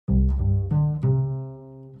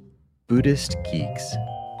Buddhist Geeks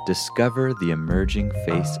discover the emerging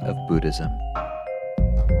face of Buddhism.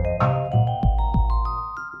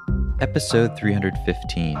 Episode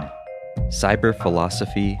 315, Cyber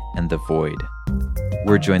Philosophy and the Void.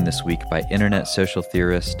 We're joined this week by internet social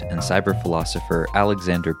theorist and cyber philosopher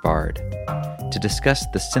Alexander Bard to discuss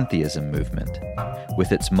the Syntheism movement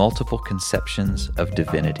with its multiple conceptions of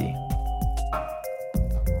divinity.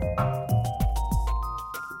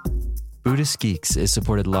 Buddhist Geeks is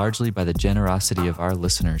supported largely by the generosity of our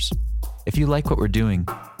listeners. If you like what we're doing,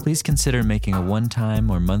 please consider making a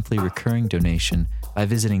one-time or monthly recurring donation by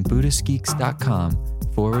visiting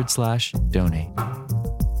buddhistgeeks.com/donate.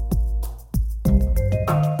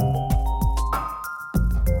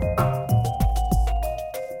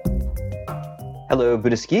 Hello,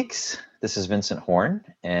 Buddhist Geeks. This is Vincent Horn,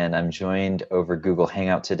 and I'm joined over Google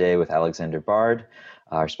Hangout today with Alexander Bard,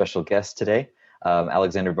 our special guest today.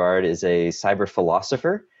 Alexander Bard is a cyber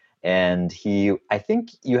philosopher, and I think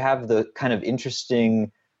you have the kind of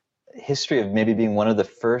interesting history of maybe being one of the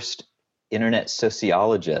first internet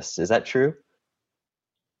sociologists. Is that true?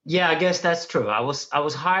 Yeah, I guess that's true. I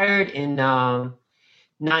was hired in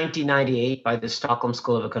 1998 by the Stockholm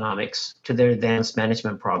School of Economics to their advanced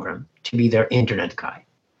management program to be their internet guy.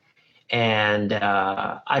 And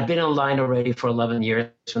I'd been online already for 11 years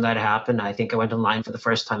when that happened. I think I went online for the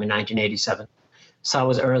first time in 1987. So I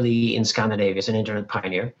was early in Scandinavia as an internet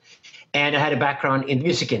pioneer. And I had a background in the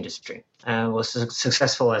music industry. I was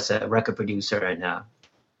successful as a record producer and a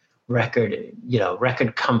record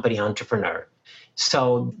company entrepreneur.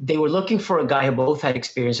 So they were looking for a guy who both had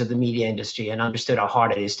experience of the media industry and understood how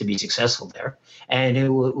hard it is to be successful there, and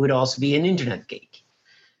who would also be an internet geek.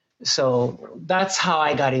 So that's how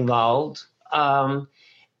I got involved.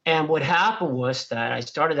 And what happened was that I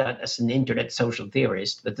started out as an internet social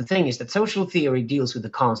theorist. But the thing is that social theory deals with the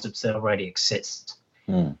concepts that already exist.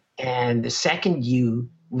 And the second you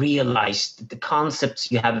realize that the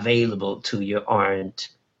concepts you have available to you aren't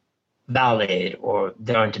valid, or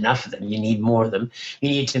there aren't enough of them, you need more of them, you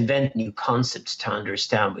need to invent new concepts to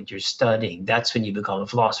understand what you're studying. That's when you become a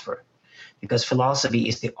philosopher. Because philosophy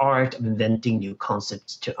is the art of inventing new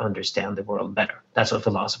concepts to understand the world better. That's what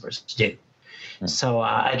philosophers do. So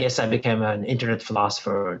I guess I became an internet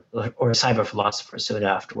philosopher or a cyber philosopher soon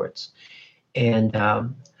afterwards. And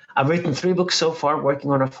I've written 3 books so far, working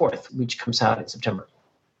on a 4th, which comes out in September.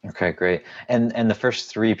 Okay, great. And the first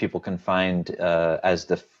 3 people can find as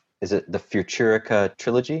is it the Futurica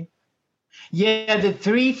trilogy? Yeah, the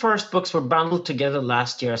 3 first books were bundled together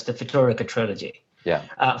last year as the Futurica trilogy. Yeah.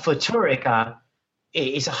 Futurica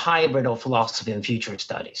is a hybrid of philosophy and future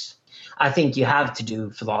studies. I think you have to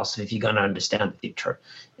do philosophy if you're going to understand the future.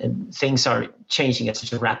 And things are changing at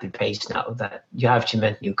such a rapid pace now that you have to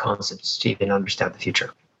invent new concepts to even understand the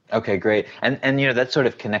future. Okay, great. And that sort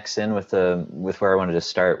of connects in with where I wanted to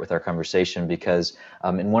start with our conversation, because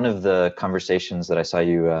in one of the conversations that I saw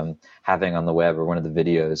you having on the web, or one of the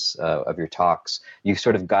videos of your talks, you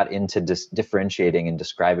sort of got into differentiating and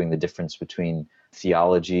describing the difference between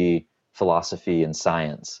theology, philosophy, and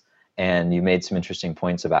science. And you made some interesting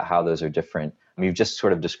points about how those are different. You've just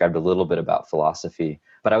sort of described a little bit about philosophy,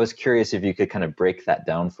 but I was curious if you could kind of break that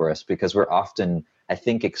down for us, because we're often, I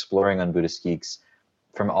think, exploring on Buddhist Geeks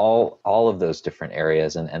from all of those different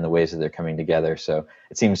areas and the ways that they're coming together. So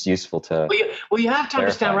it seems useful to Well, you have to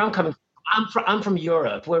understand where I'm coming from. I'm from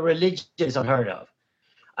Europe, where religion is unheard of.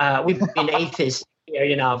 We've been atheists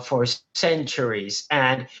here, for centuries.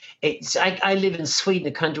 And I live in Sweden,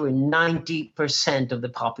 a country where 90% of the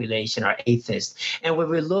population are atheists. And when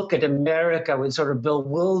we look at America with sort of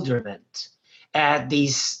bewilderment at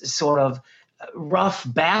these sort of rough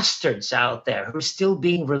bastards out there who are still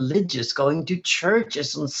being religious, going to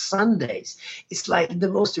churches on Sundays, it's like the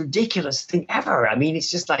most ridiculous thing ever. I mean,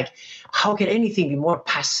 it's just like, how can anything be more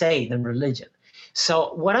passé than religion?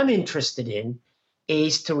 So what I'm interested in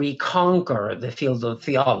is to reconquer the field of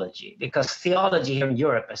theology, because theology here in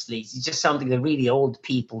Europe, at least, is just something that really old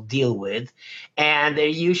people deal with, and they're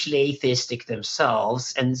usually atheistic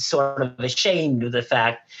themselves and sort of ashamed of the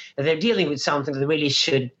fact that they're dealing with something that really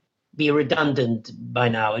should be redundant by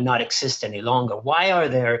now and not exist any longer. Why are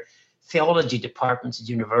there theology departments at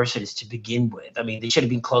universities to begin with? I mean, they should have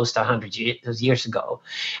been closed 100 years ago.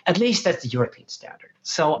 At least that's the European standard.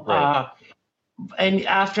 So, right. And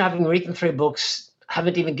after having written 3 books,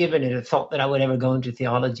 haven't even given it a thought that I would ever go into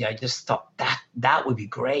theology. I just thought that would be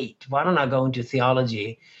great. Why don't I go into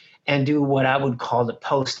theology and do what I would call the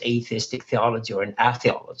post-atheistic theology, or an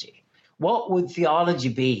atheology? What would theology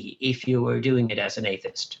be if you were doing it as an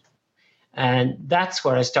atheist? And that's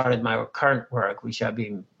where I started my current work, which I've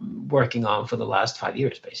been working on for the last 5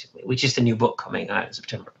 years, basically, which is the new book coming out in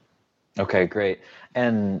September. Okay, great.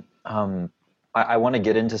 And I want to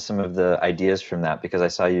get into some of the ideas from that because I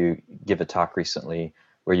saw you give a talk recently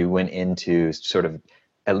where you went into sort of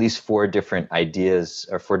at least four different ideas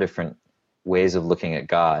or four different ways of looking at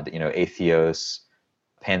God, atheos,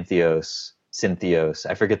 pantheos, syntheos.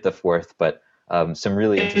 I forget the fourth, but some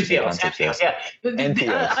really interesting Entheos, concepts there. yeah.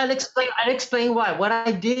 Entheos. I'll explain why. What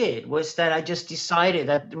I did was that I just decided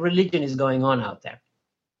that religion is going on out there.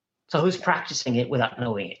 So who's practicing it without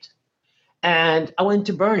knowing it? And I went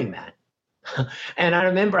to Burning Man. And I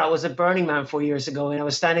remember I was at Burning Man 4 years ago, and I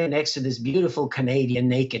was standing next to this beautiful Canadian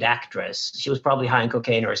naked actress. She was probably high on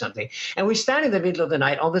cocaine or something. And we stand in the middle of the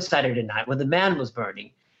night on the Saturday night when the man was burning.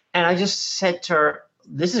 And I just said to her,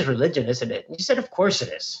 "This is religion, isn't it?" And she said, "Of course it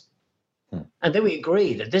is." Hmm. And then we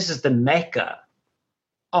agreed that this is the mecca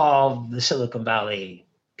of the Silicon Valley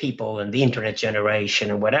people and the internet generation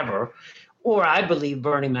and whatever. Or I believe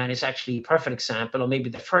Burning Man is actually a perfect example, or maybe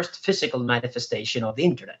the first physical manifestation of the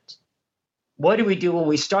internet. What do we do when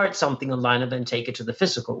we start something online and then take it to the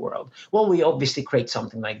physical world? Well, we obviously create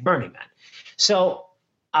something like Burning Man. So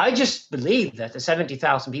I just believe that the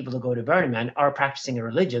 70,000 people who go to Burning Man are practicing a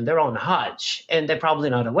religion. They're on Hajj, and they're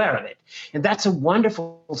probably not aware of it. And that's a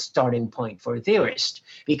wonderful starting point for a theorist,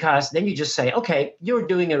 because then you just say, okay, you're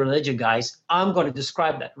doing a religion, guys. I'm going to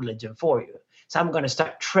describe that religion for you. So I'm going to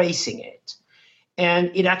start tracing it.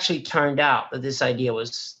 And it actually turned out that this idea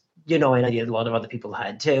was, an idea that a lot of other people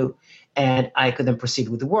had too. And I could then proceed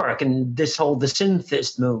with the work. And the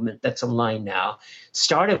synthist movement that's online now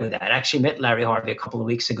started with that. I actually met Larry Harvey a couple of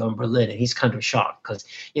weeks ago in Berlin, and he's kind of shocked because,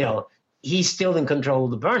 he's still in control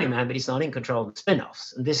of the Burning Man, but he's not in control of the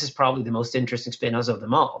spin-offs. And this is probably the most interesting spin-offs of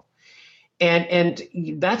them all. And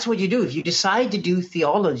that's what you do. If you decide to do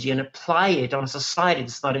theology and apply it on a society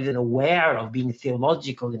that's not even aware of being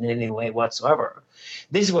theological in any way whatsoever,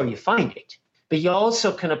 this is where you find it. But you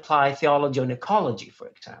also can apply theology on ecology, for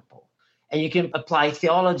example. And you can apply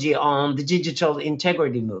theology on the digital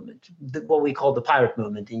integrity movement, what we call the pirate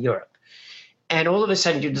movement in Europe. And all of a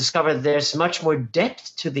sudden you discover there's much more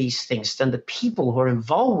depth to these things than the people who are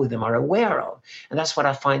involved with them are aware of. And that's what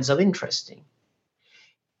I find so interesting.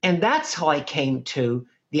 And that's how I came to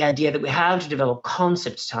the idea that we have to develop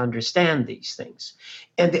concepts to understand these things.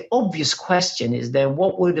 And the obvious question is then,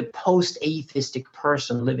 what would a post-atheistic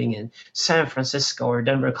person living in San Francisco or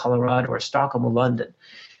Denver, Colorado, or Stockholm or London,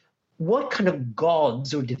 what kind of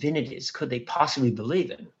gods or divinities could they possibly believe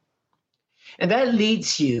in? And that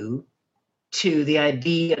leads you to the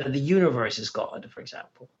idea that the universe is God, for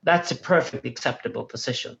example. That's a perfectly acceptable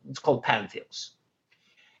position. It's called pantheos.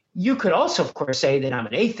 You could also, of course, say that I'm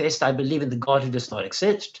an atheist. I believe in the God who does not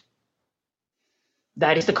exist.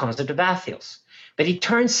 That is the concept of atheos. But it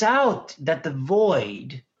turns out that the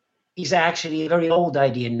void is actually a very old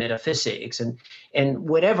idea in metaphysics. And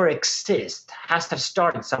whatever exists has to have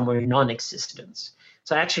started somewhere in non-existence.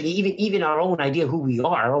 So actually, even our own idea of who we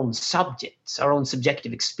are, our own subjects, our own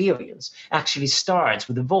subjective experience, actually starts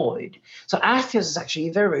with the void. So atheos is actually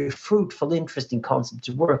a very, very fruitful, interesting concept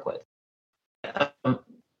to work with.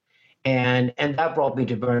 And that brought me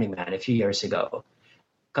to Burning Man a few years ago,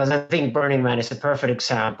 because I think Burning Man is a perfect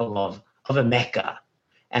example of a mecca.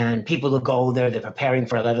 And people who go there, they're preparing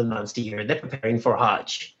for 11 months a year. They're preparing for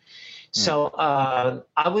Hajj. So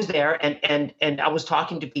I was there, and I was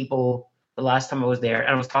talking to people the last time I was there, and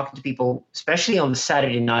I was talking to people, especially on the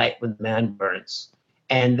Saturday night when the man burns.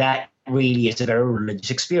 And that really is a very religious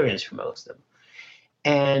experience for most of them.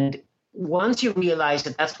 And once you realize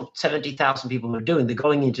that that's what 70,000 people are doing, they're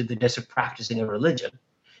going into the desert practicing a religion,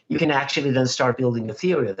 you can actually then start building a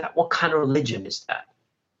theory of that. What kind of religion is that?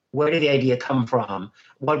 Where did the idea come from?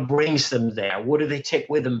 What brings them there? What do they take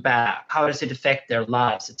with them back? How does it affect their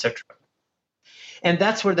lives, etc.? And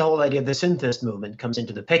that's where the whole idea of the synthist movement comes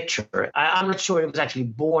into the picture. I'm not sure it was actually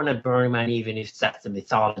born at Burning Man, even if that's the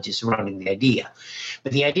mythology surrounding the idea.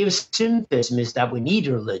 But the idea of synthism is that we need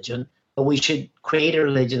a religion, but we should create a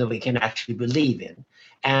religion that we can actually believe in.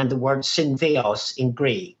 And the word syntheos in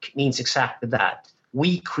Greek means exactly that.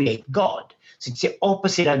 We create God. So it's the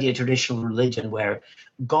opposite idea of traditional religion, where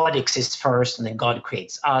God exists first and then God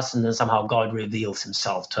creates us, and then somehow God reveals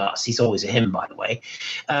himself to us. He's always a him, by the way.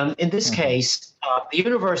 In this case, the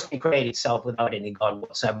universe can create itself without any God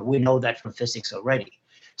whatsoever. We know that from physics already.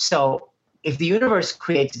 So if the universe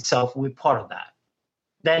creates itself, we're part of that.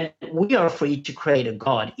 Then we are free to create a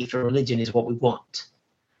God if a religion is what we want.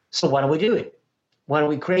 So why don't we do it? Why don't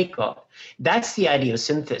we create God? That's the idea of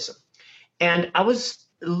synthism. And I was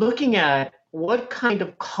looking at what kind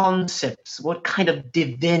of concepts, what kind of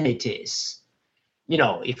divinities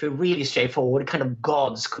if we're really straightforward, what kind of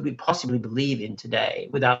gods could we possibly believe in today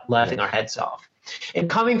without laughing our heads off? And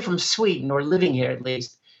coming from Sweden, or living here at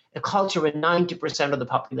least, a culture where 90% of the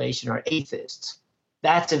population are atheists,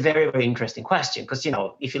 that's a very, very interesting question. Because,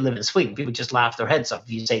 if you live in Sweden, people just laugh their heads off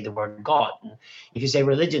if you say the word God. And if you say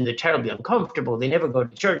religion, they're terribly uncomfortable. They never go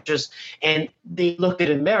to churches. And they look at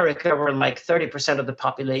America, where like 30% of the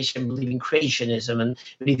population believe in creationism and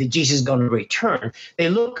believe that Jesus is going to return. They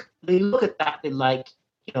look at that with like,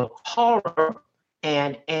 horror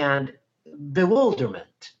and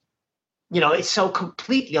bewilderment. It's so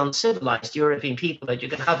completely uncivilized European people that you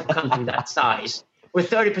can have a country that size where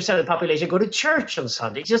 30% of the population go to church on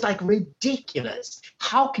Sunday. It's just like ridiculous.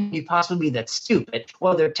 How can you possibly be that stupid?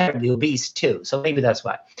 Well, they're terribly obese too, so maybe that's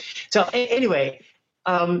why. So anyway,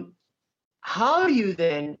 how do you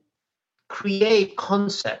then create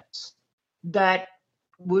concepts that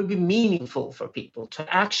would be meaningful for people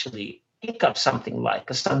to actually pick up something like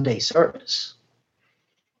a Sunday service?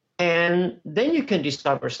 And then you can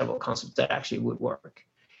discover several concepts that actually would work.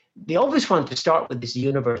 The obvious one to start with is the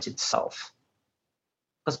universe itself.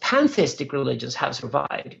 Because pantheistic religions have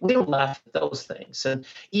survived. We don't laugh at those things. And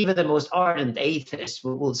even the most ardent atheists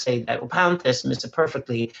will say that pantheism is a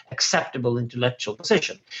perfectly acceptable intellectual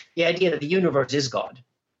position. The idea that the universe is God.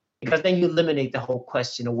 Because then you eliminate the whole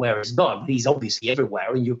question of where is God. He's obviously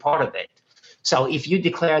everywhere and you're part of it. So if you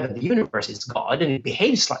declare that the universe is God, and it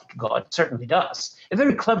behaves like God, it certainly does, a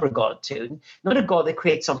very clever God too, not a God that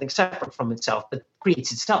creates something separate from itself, but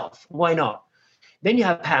creates itself. Why not? Then you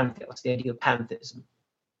have pantheos, the idea of pantheism.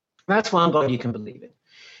 That's one God you can believe in.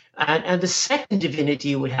 And the second divinity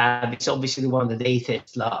you would have is obviously the one that the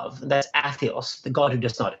atheists love, and that's atheos, the God who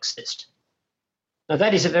does not exist. Now,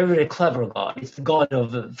 that is a very, very clever God. It's the God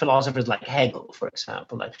of philosophers like Hegel, for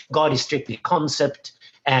example. Like, God is strictly a concept,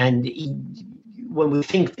 and when we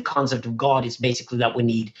think the concept of God is basically that we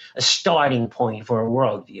need a starting point for a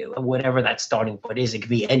worldview, and whatever that starting point is, it could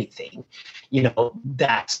be anything,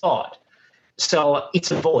 that's God. So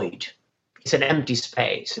it's a void. It's an empty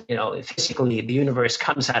space. Physically, the universe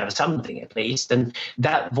comes out of something at least, and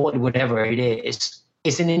that void, whatever it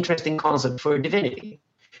is an interesting concept for divinity.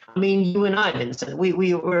 I mean, you and I, Vincent,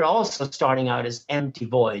 we were also starting out as empty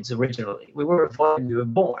voids originally. We were a void when we were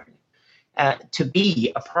born. To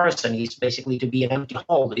be a person is basically to be an empty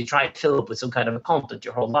hole that you try to fill up with some kind of a content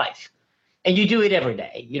your whole life. And you do it every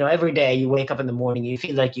day. Every day you wake up in the morning, you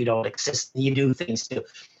feel like you don't exist, and you do things to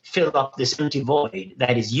fill up this empty void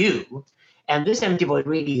that is you. And this empty void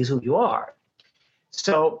really is who you are.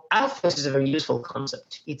 So atheos is a very useful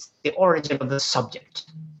concept. It's the origin of the subject,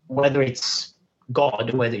 whether it's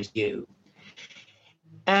God or whether it's you.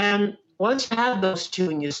 And once you have those two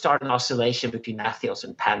and you start an oscillation between atheos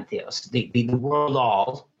and pantheos, the world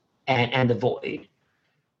all and the void,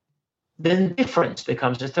 then difference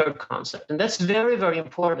becomes the third concept. And that's very, very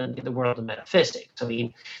important in the world of metaphysics. I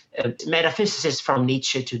mean, metaphysicists from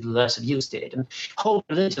Nietzsche to Deleuze have used it. And whole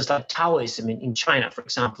religions like Taoism in China, for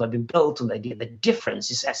example, have been built on the idea that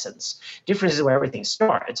difference is essence. Difference is where everything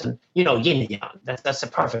starts. And, yin and yang, that's a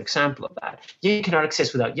perfect example of that. Yin cannot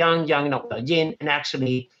exist without yang, yang not without yin. And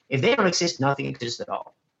actually, if they don't exist, nothing exists at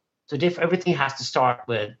all. So everything has to start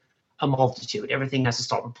with a multitude. Everything has to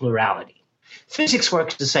start with plurality. Physics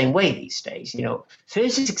works the same way these days.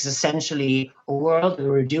 Physics is essentially a world of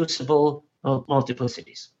reducible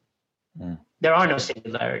multiplicities. Mm. There are no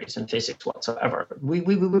singularities in physics whatsoever. We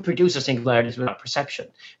produce our singularities without perception,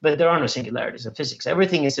 but there are no singularities in physics.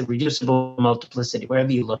 Everything is a reducible multiplicity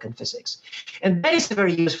wherever you look in physics. And that is a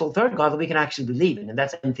very useful third God that we can actually believe in, and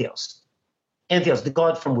that's entheos. Entheos, the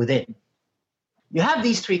God from within. You have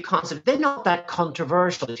these three concepts. They're not that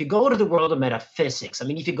controversial. If you go to the world of metaphysics, I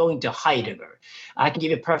mean, if you go into Heidegger, I can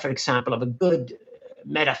give you a perfect example of a good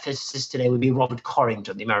metaphysicist today would be Robert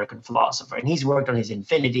Corrington, the American philosopher. And he's worked on his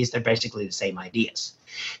infinities. They're basically the same ideas.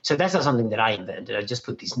 So that's not something that I invented. I just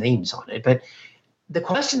put these names on it. But the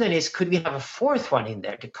question then is, could we have a fourth one in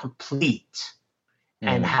there to complete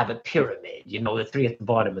and have a pyramid, the three at the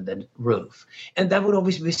bottom and then roof? And that would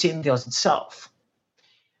always be Syntheos itself.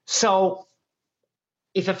 So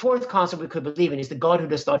if a fourth concept we could believe in is the God who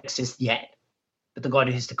does not exist yet, but the God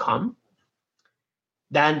who is to come,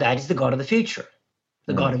 then that is the God of the future,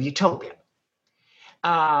 the God of utopia,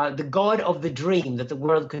 the God of the dream that the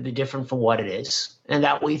world could be different from what it is, and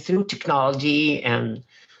that we, through technology and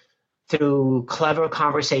through clever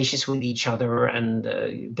conversations with each other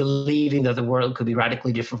and believing that the world could be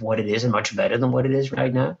radically different from what it is and much better than what it is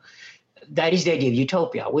right now, that is the idea of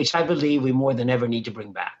utopia, which I believe we more than ever need to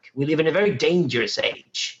bring back. We live in a very dangerous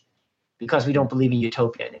age because we don't believe in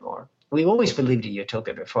utopia anymore. We always believed in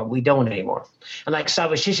utopia before. We don't anymore. And like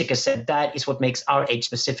Slavoj Žižek said, that is what makes our age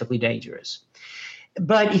specifically dangerous.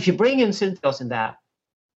 But if you bring in Syntheos in that,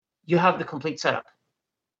 you have the complete setup.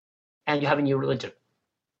 And you have a new religion.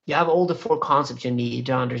 You have all the 4 concepts you need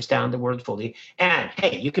to understand the world fully. And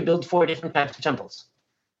hey, you can build 4 different types of temples.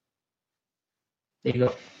 There you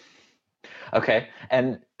go. Okay,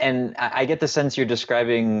 and I get the sense you're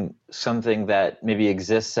describing something that maybe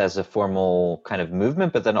exists as a formal kind of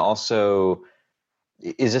movement, but then also,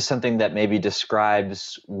 is this something that maybe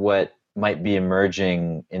describes what might be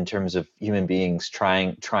emerging in terms of human beings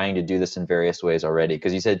trying to do this in various ways already?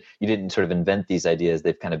 Because you said you didn't sort of invent these ideas;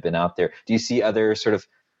 they've kind of been out there. Do you see other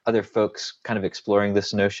folks kind of exploring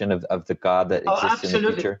this notion of the God that exists in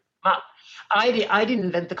the future? I didn't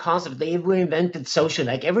invent the concept. They were invented socially,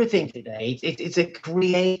 like everything today. It's a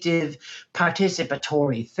creative,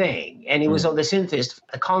 participatory thing. And it was on the Syntheos,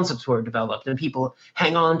 the concepts were developed, and people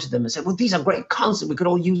hang on to them and say, well, these are great concepts. We could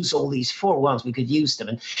all use all these 4 ones. We could use them.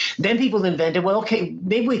 And then people invented, well, okay,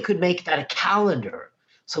 maybe we could make that a calendar.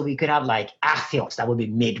 So we could have like Atheos, that would be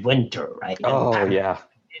midwinter, right? Oh, yeah.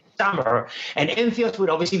 Summer, and Entheos would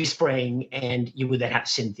obviously be spring, and you would then have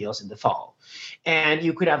Syntheos in the fall. And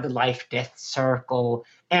you could have the life-death circle,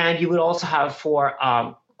 and you would also have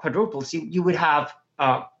 4 quadruples. You would have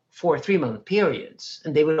 4 3-month periods,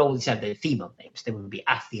 and they would always have their female names. They would be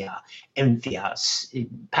Athea, Entheos,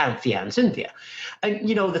 Panthea, and Cynthia. And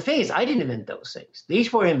the thing is, I didn't invent those things.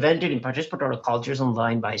 These were invented in participatory cultures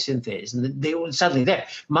online by Syntheos, and they were suddenly there.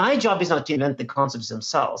 My job is not to invent the concepts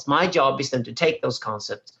themselves. My job is then to take those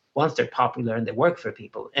concepts, once they're popular and they work for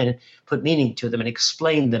people, and put meaning to them and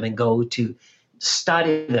explain them and go to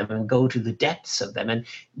study them and go to the depths of them and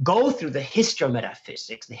go through the history of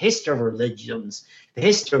metaphysics, the history of religions, the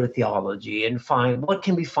history of theology, and find what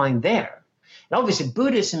can we find there. And obviously,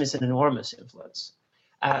 Buddhism is an enormous influence.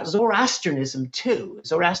 Zoroastrianism, too.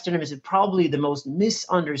 Zoroastrianism is probably the most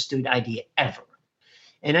misunderstood idea ever.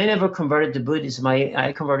 And I never converted to Buddhism.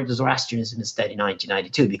 I converted to Zoroastrianism instead in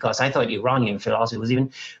 1992 because I thought Iranian philosophy was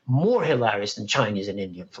even more hilarious than Chinese and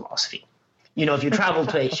Indian philosophy. If you travel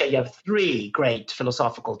to Asia, you have 3 great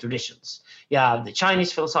philosophical traditions. You have the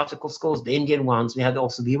Chinese philosophical schools, the Indian ones, we have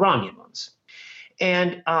also the Iranian ones.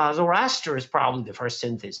 And Zoroaster is probably the first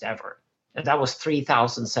syntheist ever. And that was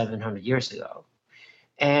 3,700 years ago.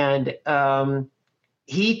 And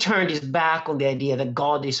he turned his back on the idea that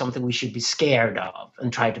God is something we should be scared of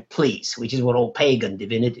and try to please, which is what all pagan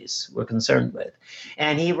divinities were concerned with.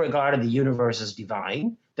 And he regarded the universe as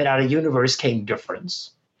divine, that out of the universe came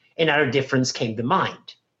difference, and out of difference came the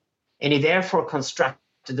mind. And he therefore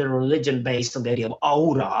constructed a religion based on the idea of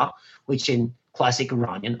aura, which in classic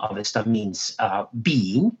Iranian, Avesta means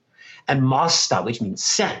being, and Masta, which means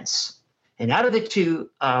sense. And out of the 2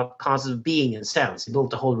 concepts of being and sense, he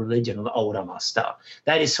built a whole religion of Aura Masta.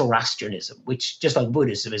 That is Zoroastrianism, which, just like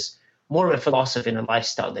Buddhism, is more of a philosophy and a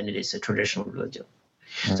lifestyle than it is a traditional religion.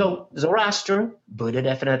 So Zoroaster, Buddha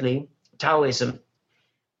definitely, Taoism.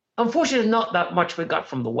 Unfortunately, not that much we got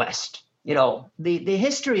from the West. The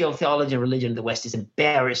history of theology and religion in the West is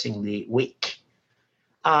embarrassingly weak.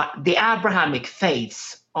 The Abrahamic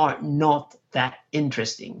faiths are not that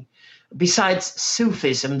interesting. Besides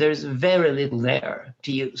Sufism, there's very little there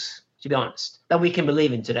to use, to be honest, that we can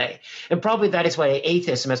believe in today. And probably that is why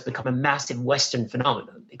atheism has become a massive Western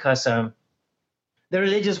phenomenon, because the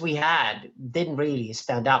religions we had didn't really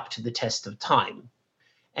stand up to the test of time.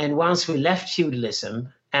 And once we left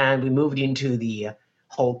feudalism and we moved into the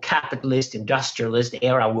whole capitalist, industrialist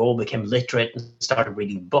era, we all became literate and started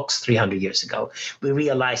reading books 300 years ago, we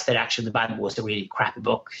realized that actually the Bible was a really crappy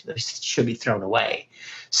book that should be thrown away.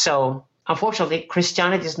 So unfortunately,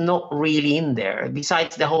 Christianity is not really in there.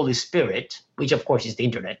 Besides the Holy Spirit, which of course is the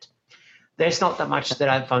internet, there's not that much that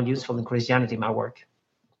I've found useful in Christianity in my work.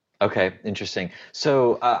 Okay, interesting.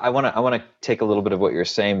 So I want to take a little bit of what you're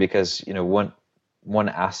saying, because one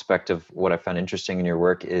aspect of what I found interesting in your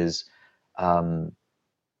work is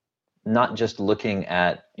not just looking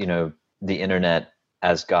at the internet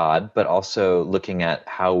as God, but also looking at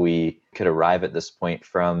how we could arrive at this point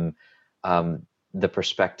from the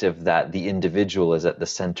perspective that the individual is at the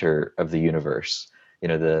center of the universe.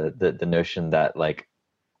 The notion that like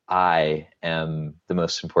I am the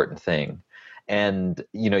most important thing, and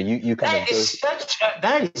you kind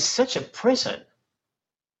that is such a prison.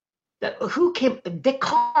 Who came?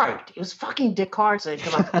 Descartes. It was fucking Descartes that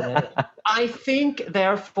came up with it. I think,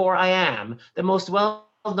 therefore I am, the most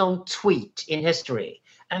well-known tweet in history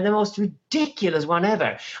and the most ridiculous one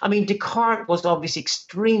ever. I mean, Descartes was obviously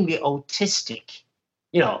extremely autistic.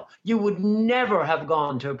 You would never have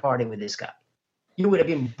gone to a party with this guy. You would have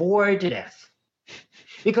been bored to death.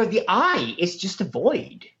 because the I is just a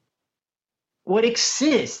void. What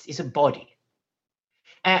exists is a body.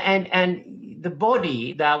 And the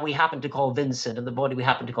body that we happen to call Vincent and the body we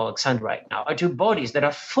happen to call Alexander right now are two bodies that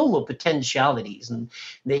are full of potentialities, and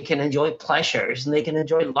they can enjoy pleasures and they can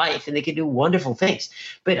enjoy life and they can do wonderful things.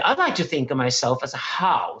 But I like to think of myself as a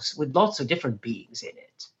house with lots of different beings in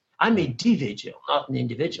it. I'm a individual, not an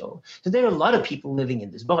individual. So there are a lot of people living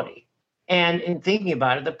in this body. And in thinking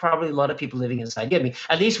about it, there are probably a lot of people living inside. I mean,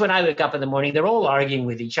 at least when I wake up in the morning, they're all arguing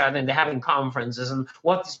with each other and they're having conferences and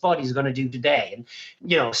what this body is going to do today. And,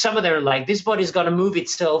 you know, some of them are like, this body is going to move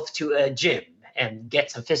itself to a gym and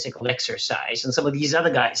get some physical exercise. And some of these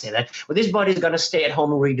other guys say that, well, this body is going to stay at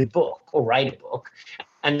home and read a book or write a book.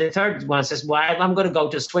 And the third one says, well, I'm going to go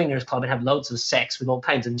to a swingers club and have loads of sex with all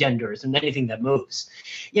kinds of genders and anything that moves.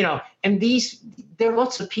 You know, and there are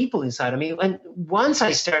lots of people inside of me. And once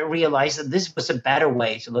I started realizing that this was a better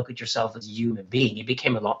way to look at yourself as a human being, it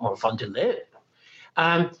became a lot more fun to live.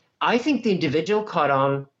 I think the individual caught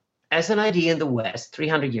on as an idea in the West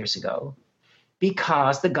 300 years ago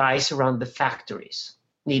because the guys around the factories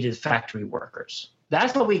needed factory workers.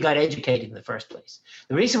 That's why we got educated in the first place.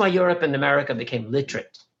 The reason why Europe and America became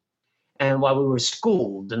literate and why we were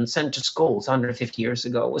schooled and sent to schools 150 years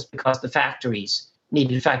ago was because the factories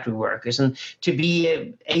needed factory workers. And to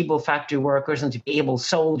be able factory workers and to be able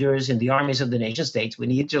soldiers in the armies of the nation states, we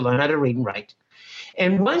needed to learn how to read and write.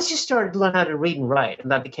 And once you started to learn how to read and write, and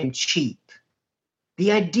that became cheap,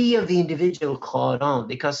 the idea of the individual caught on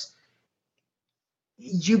because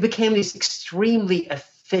you became this extremely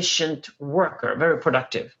efficient worker, very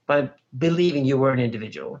productive, by believing you were an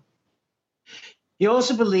individual. You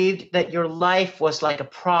also believed that your life was like a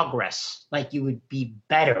progress, like you would be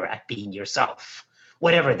better at being yourself,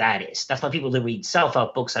 whatever that is. That's why people that read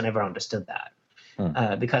self-help books, I never understood that.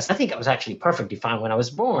 Because I think I was actually perfectly fine when I was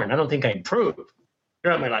born. I don't think I improved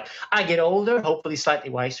throughout my life. I get older, hopefully slightly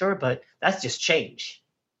wiser, but that's just change.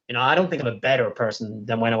 You know, I don't think I'm a better person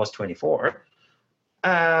than when I was 24.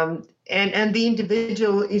 And the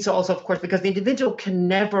individual is also, of course, because the individual can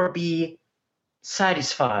never be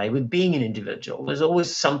satisfied with being an individual. There's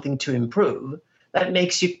always something to improve that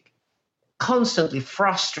makes you constantly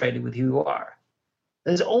frustrated with who you are.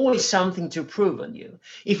 There's always something to prove on you.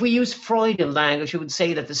 If we use Freudian language, we would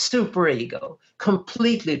say that the superego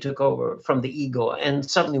completely took over from the ego and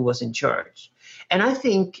suddenly was in charge. And I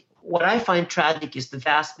think what I find tragic is the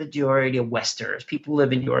vast majority of Westerners, people who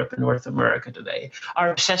live in Europe and North America today, are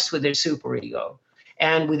obsessed with their superego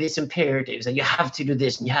and with its imperatives. And you have to do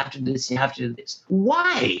this, and you have to do this, and you have to do this.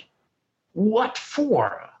 Why? What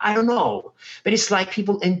for? I don't know. But it's like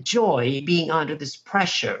people enjoy being under this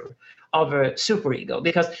pressure of a superego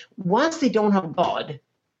because once they don't have God,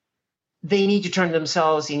 they need to turn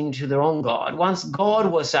themselves into their own God. Once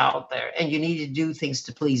God was out there and you need to do things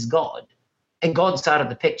to please God, and God's out of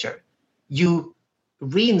the picture, you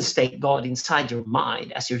reinstate God inside your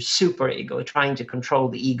mind as your superego, trying to control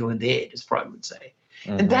the ego and the id, as Freud would say.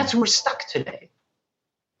 Mm-hmm. And that's where we're stuck today.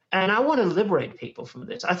 And I want to liberate people from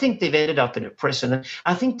this. I think they've ended up in a prison.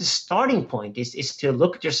 I think the starting point is to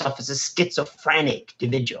look at yourself as a schizophrenic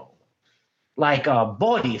individual, like a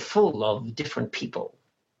body full of different people.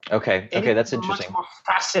 Okay, that's interesting. It's a much more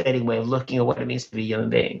fascinating way of looking at what it means to be a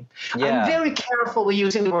human being. Yeah. I'm very careful with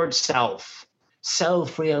using the word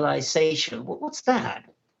self-realization. What's that?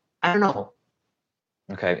 I don't know.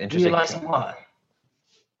 Okay, interesting. Realizing what?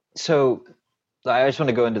 So I just want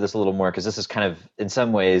to go into this a little more because this is kind of, in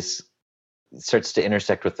some ways, starts to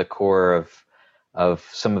intersect with the core of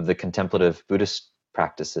some of the contemplative Buddhist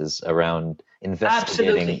practices around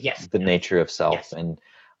investigating the nature of self. Yes. And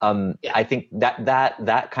I think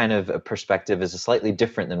that kind of a perspective is slightly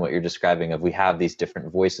different than what you're describing of we have these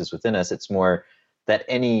different voices within us. It's more that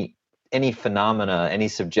any phenomena, any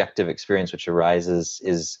subjective experience which arises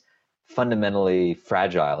is fundamentally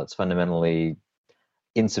fragile. It's fundamentally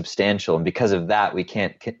insubstantial, and because of that, we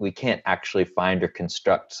can't actually find or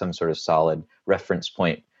construct some sort of solid reference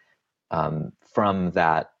point from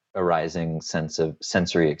that arising sense of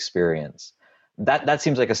sensory experience. That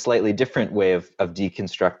seems like a slightly different way of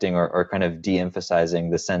deconstructing or kind of de-emphasizing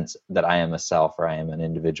the sense that I am a self or I am an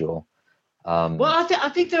individual. Well, I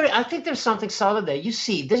think there's something solid there. You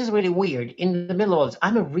see, this is really weird. In the middle of this,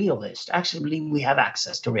 I'm a realist. I actually believe we have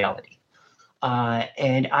access to reality.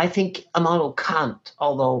 And I think Immanuel Kant,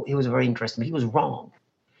 although he was very interesting, he was wrong.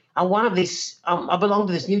 And one of these, I belong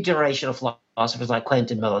to this new generation of philosophers like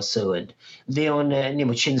Quentin Melanson and Leon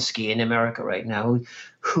Nimuchinsky in America right now,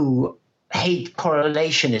 who hate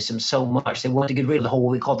correlationism so much. They want to get rid of the whole,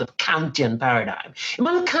 what we call the Kantian paradigm.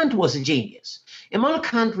 Immanuel Kant was a genius. Immanuel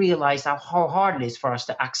Kant realized how hard it is for us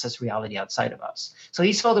to access reality outside of us. So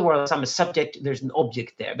he saw the world as I'm a subject, there's an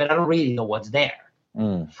object there, but I don't really know what's there.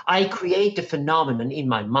 I create the phenomenon in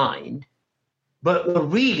my mind, but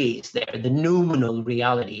what really is there, the noumenal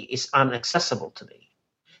reality, is inaccessible to me.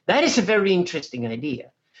 That is a very interesting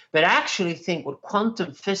idea. But I actually think what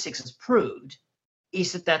quantum physics has proved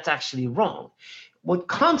is that that's actually wrong. What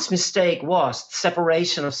Kant's mistake was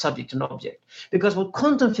separation of subject and object. Because what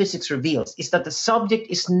quantum physics reveals is that the subject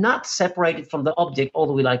is not separated from the object,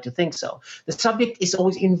 although we like to think so. The subject is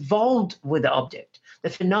always involved with the object. The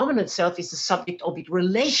phenomenon itself is the subject-object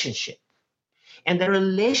relationship. And the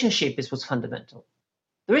relationship is what's fundamental.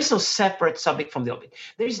 There is no separate subject from the object.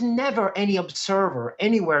 There is never any observer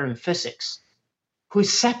anywhere in physics who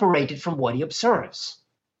is separated from what he observes.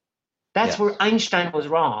 That's where Einstein was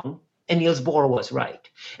wrong and Niels Bohr was right.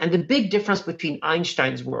 And the big difference between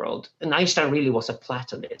Einstein's world, and Einstein really was a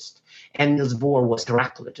Platonist, and Niels Bohr was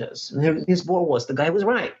Heraclitus. And Niels Bohr was the guy who was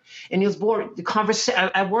right. And Niels Bohr,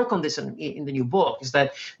 I work on this in the new book, is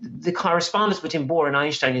that the correspondence between Bohr and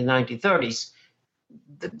Einstein in the 1930s,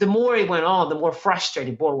 the more it went on, the more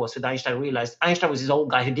frustrated Bohr was with Einstein. Realized Einstein was this old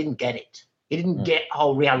guy who didn't get it. He didn't get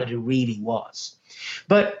how reality really was.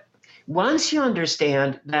 But once you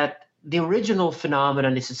understand that the original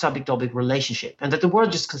phenomenon is a subject-object relationship, and that the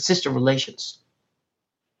world just consists of relations,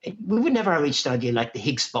 we would never have reached an idea like the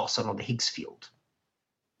Higgs boson or the Higgs field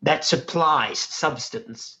that supplies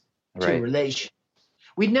substance to relation.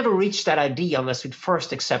 We'd never reached that idea unless we'd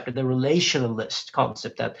first accepted the relationalist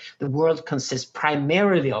concept that the world consists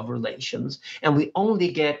primarily of relations, and we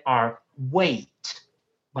only get our weight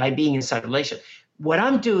by being inside a relation. What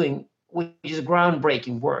I'm doing, which is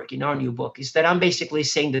groundbreaking work in our new book, is that I'm basically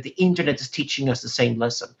saying that the internet is teaching us the same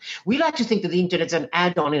lesson. We like to think that the internet is an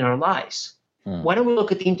add-on in our lives. Why don't we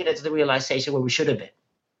look at the internet as the realization where we should have been?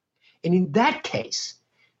 And in that case,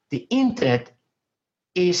 the internet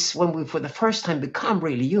is when we, for the first time, become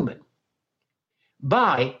really human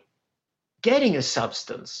by getting a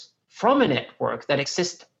substance from a network that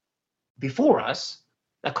exists before us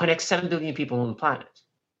that connects 7 billion people on the planet.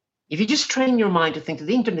 If you just train your mind to think that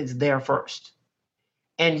the internet is there first,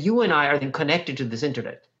 and you and I are then connected to this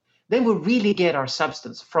internet, then we'll really get our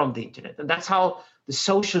substance from the internet. And that's how the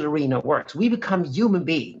social arena works. We become human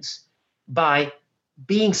beings by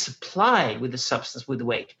being supplied with the substance, with the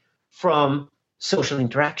weight, from social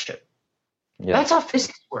interaction. Yeah. That's how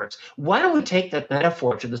physics works. Why don't we take that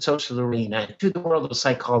metaphor to the social arena, to the world of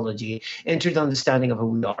psychology, and to the understanding of who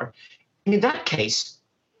we are? And in that case,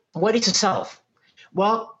 what is a self?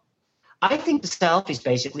 Well, I think the self is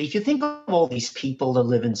basically, if you think of all these people that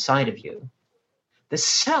live inside of you, the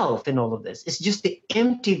self in all of this is just the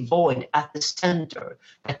empty void at the center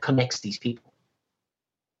that connects these people.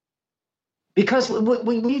 Because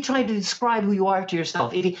when you try to describe who you are to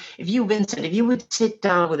yourself, if you, Vincent, if you would sit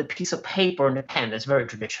down with a piece of paper and a pen, that's very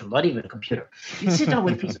traditional, not even a computer. You'd sit down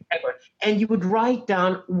with a piece of paper and you would write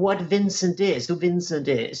down what Vincent is, who Vincent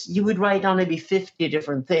is. You would write down maybe 50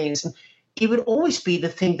 different things. And it would always be the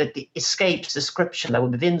thing that escapes description, that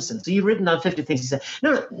would be Vincent. So you've written down 50 things. You say,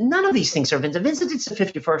 no, none of these things are Vincent. Vincent is the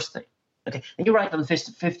 51st thing. Okay, and you write down the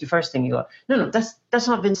 51st thing, you go, no, that's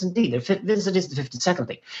not Vincent either. Vincent is the 52nd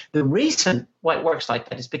thing. The reason why it works like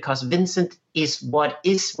that is because Vincent is what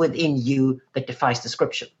is within you that defies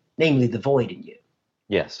description, namely the void in you.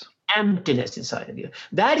 Yes. Emptiness inside of you.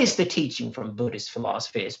 That is the teaching from Buddhist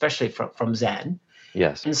philosophy, especially from Zen.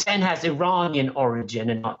 Yes. And Zen has Iranian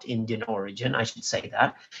origin and not Indian origin, I should say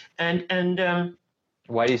that. And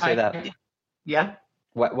why do you say that? Yeah.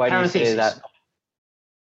 Why do you say that?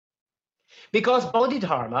 Because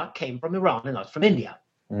Bodhidharma came from Iran and not from India.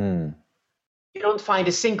 You don't find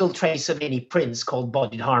a single trace of any prince called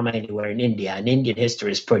Bodhidharma anywhere in India, and Indian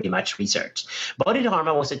history is pretty much researched.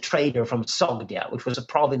 Bodhidharma was a trader from Sogdia, which was a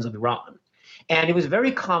province of Iran. And it was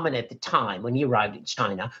very common at the time when he arrived in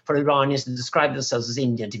China for Iranians to describe themselves as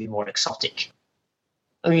Indian to be more exotic.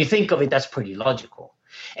 When you think of it, that's pretty logical.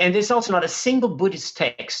 And there's also not a single Buddhist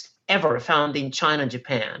text ever found in China and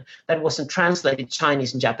Japan that wasn't translated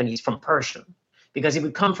Chinese and Japanese from Persian. Because it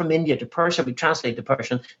would come from India to Persia, we translate to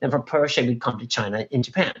Persian, then from Persia, we'd come to China and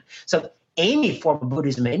Japan. So any form of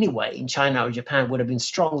Buddhism anyway in China or Japan would have been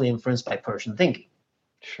strongly influenced by Persian thinking.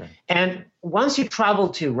 Sure. And once you travel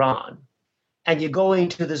to Iran and you go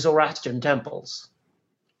into the Zoroastrian temples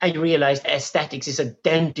and you realize aesthetics is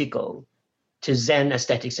identical to Zen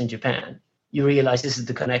aesthetics in Japan, you realize this is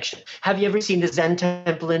the connection. Have you ever seen the Zen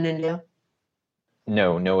temple in India?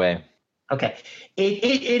 No way. Okay.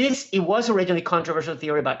 It was originally controversial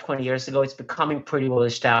theory about 20 years ago. It's becoming pretty well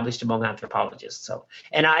established among anthropologists. So,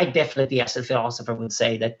 and I definitely, as a philosopher, would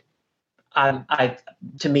say that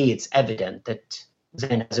to me, it's evident that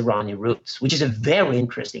Zen has Iranian roots, which is a very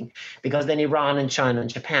interesting, because then Iran and China and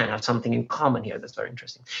Japan have something in common here that's very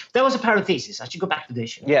interesting. That was a parenthesis. I should go back to the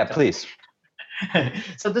issue. Yeah, please.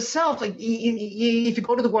 So the self, like if you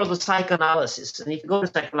go to the world of psychoanalysis, and if you go to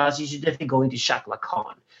psychoanalysis, you should definitely go into Jacques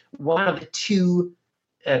Lacan, one of the two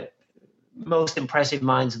most impressive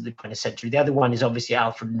minds of the 20th century. The other one is obviously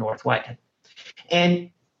Alfred North Whitehead. And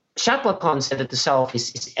Jacques Lacan said that the self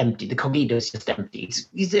is empty. The cogito is just empty.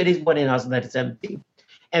 It is one in us that is empty.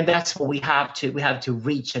 And that's what we have to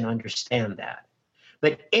reach and understand that.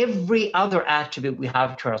 But every other attribute we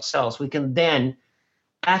have to ourselves, we can then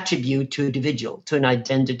attribute to an individual, to an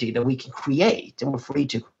identity that we can create, and we're free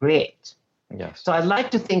to create. Yes. So I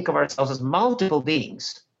like to think of ourselves as multiple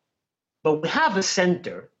beings, but we have a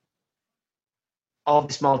center of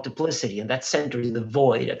this multiplicity, and that center is the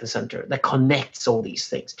void at the center that connects all these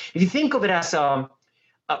things. If you think of it as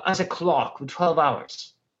a clock with 12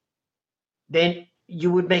 hours, then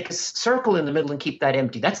you would make a circle in the middle and keep that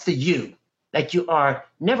empty. That's the you that you are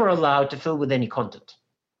never allowed to fill with any content.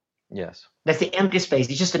 Yes. That's the empty space.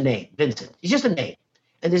 It's just a name, Vincent. It's just a name,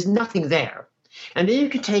 and there's nothing there. And then you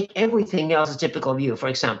can take everything else as typical of you. For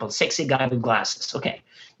example, sexy guy with glasses. Okay,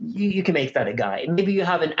 you can make that a guy. Maybe you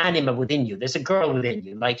have an anima within you. There's a girl within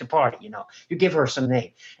you, like to party, You give her some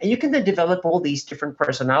name. And you can then develop all these different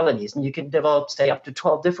personalities. And you can develop, say, up to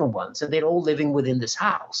 12 different ones. And they're all living within this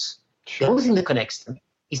house. Sure. The only thing that connects them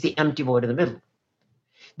is the empty void in the middle.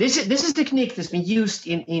 This is a technique that's been used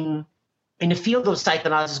in the field of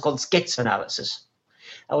psychoanalysis called schizoanalysis.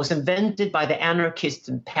 It was invented by the anarchists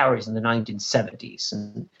in Paris in the 1970s.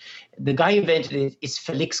 And the guy who invented it is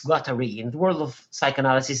Félix Guattari. In the world of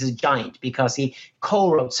psychoanalysis, is a giant because he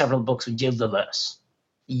co-wrote several books with Gilles Deleuze,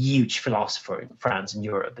 a huge philosopher in France and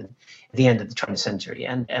Europe at the end of the 20th century.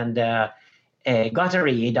 And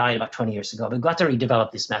Guattari, he died about 20 years ago, but Guattari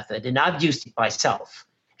developed this method, and I've used it myself.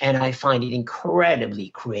 And I find it incredibly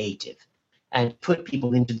creative and put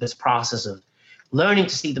people into this process of learning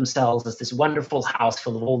to see themselves as this wonderful house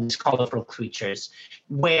full of all these colorful creatures,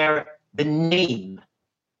 where the name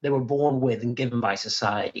they were born with and given by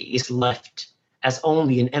society is left as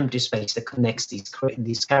only an empty space that connects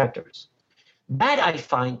these characters. That I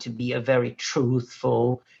find to be a very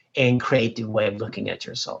truthful and creative way of looking at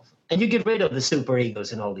yourself. And you get rid of the super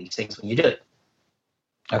egos and all these things when you do it.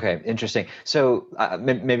 Okay, interesting. So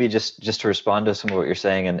maybe just to respond to some of what you're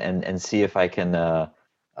saying and see if I can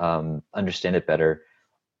understand it better.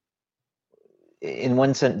 In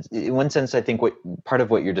one sense, I think part of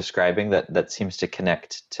what you're describing that seems to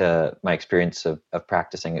connect to my experience of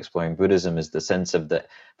practicing exploring Buddhism is the sense of the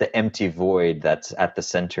empty void that's at the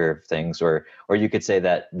center of things, or you could say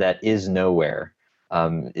that is nowhere.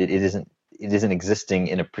 It isn't existing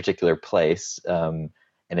in a particular place.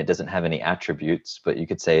 And it doesn't have any attributes, but you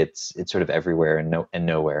could say it's sort of everywhere and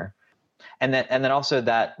nowhere. And then also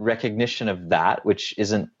that recognition of that, which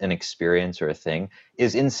isn't an experience or a thing,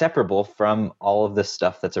 is inseparable from all of this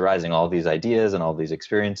stuff that's arising, all these ideas and all these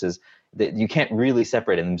experiences. That you can't really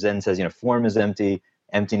separate. And Zen says, form is empty,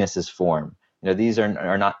 emptiness is form. These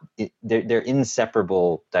are not, they're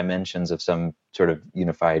inseparable dimensions of some sort of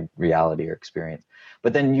unified reality or experience.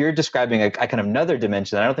 But then you're describing a kind of another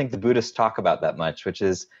dimension that I don't think the Buddhists talk about that much, which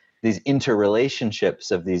is these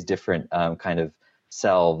interrelationships of these different kind of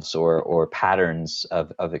selves or patterns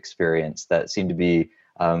of experience that seem to be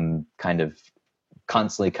kind of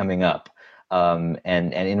constantly coming up and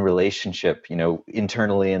in relationship,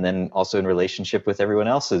 internally, and then also in relationship with everyone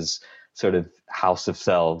else's sort of house of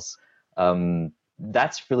selves.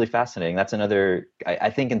 That's really fascinating. That's another,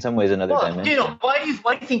 I think in some ways, another dimension. Why do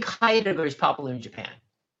you think Heidegger is popular in Japan?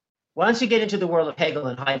 Once you get into the world of Hegel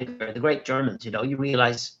and Heidegger, the great Germans, you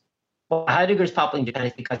realize Heidegger is popular in Japan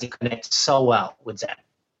is because he connects so well with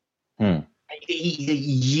Zen. He's a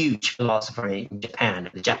huge philosopher in Japan.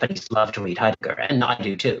 The Japanese love to read Heidegger, and I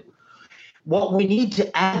do too. What we need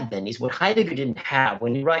to add then is what Heidegger didn't have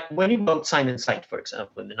when he wrote Simon Sight, for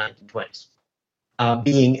example, in the 1920s.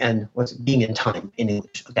 Being in time in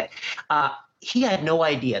English. Okay, he had no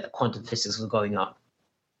idea that quantum physics was going on.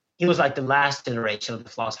 He was like the last generation of the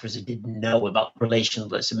philosophers who didn't know about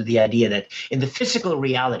relationalism, the idea that in the physical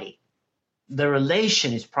reality, the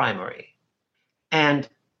relation is primary, and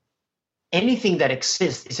anything that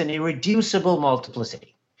exists is an irreducible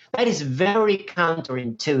multiplicity. That is very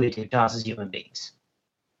counterintuitive to us as human beings.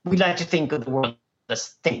 We like to think of the world as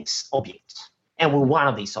things, objects, and we're one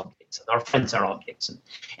of these objects. And our friends are objects,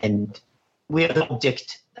 and we are the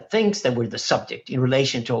object that thinks, that we're the subject in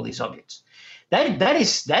relation to all these objects.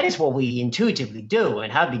 That is what we intuitively do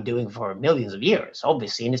and have been doing for millions of years,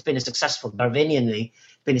 obviously, and it's been a successful Darwinianly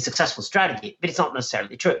been a successful strategy, but it's not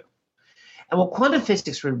necessarily true. And what quantum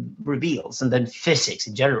physics reveals, and then physics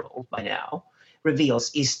in general by now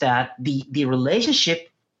reveals, is that the relationship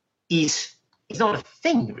is not a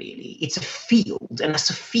thing really. It's a field, and as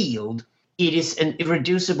a field, it is an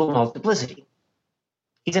irreducible multiplicity.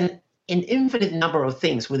 It's an infinite number of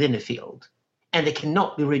things within a field, and they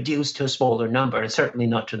cannot be reduced to a smaller number, and certainly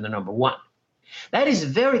not to the number one. That is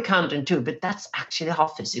very counterintuitive, but that's actually how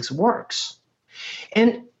physics works.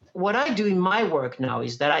 And what I do in my work now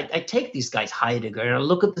is that I take these guys, Heidegger, and I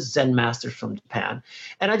look at the Zen masters from Japan,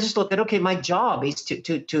 and I just look at, okay, my job is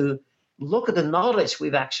to look at the knowledge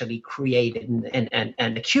we've actually created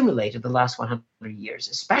and accumulated the last 100 years,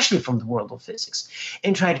 especially from the world of physics,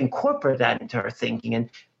 and try to incorporate that into our thinking and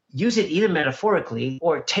use it either metaphorically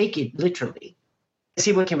or take it literally.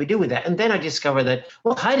 See what can we do with that. And then I discovered that,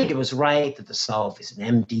 well, Heidegger was right, that the self is an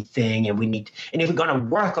empty thing, and if we're going to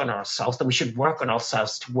work on ourselves, then we should work on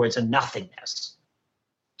ourselves towards a nothingness,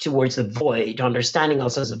 towards the void, understanding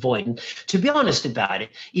ourselves as a void. And to be honest about it,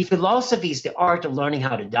 if philosophy is the art of learning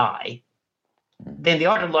how to die, then the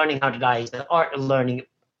art of learning how to die is the art of learning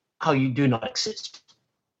how you do not exist.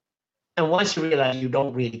 And once you realize you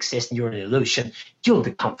don't really exist and you're an illusion, you'll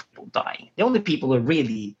be comfortable dying. The only people who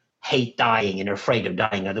really hate dying and are afraid of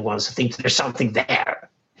dying are the ones who think there's something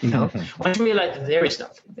there. Once you realize that there is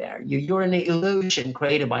nothing there, you're an illusion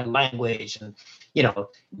created by language, and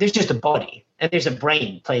there's just a body and there's a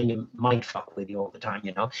brain playing a mind fuck with you all the time.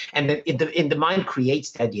 And the mind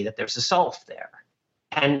creates the idea that there's a self there,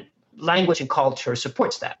 and language and culture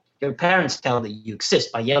supports that. Your parents tell that you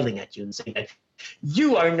exist by yelling at you and saying that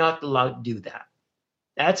you are not allowed to do that.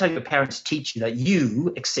 That's how your parents teach you that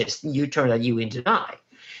you exist, and you turn that you into an I.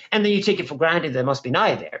 And then you take it for granted there must be an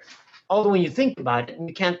I there. Although when you think about it,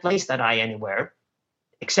 you can't place that I anywhere,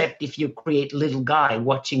 except if you create a little guy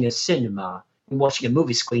watching a cinema and watching a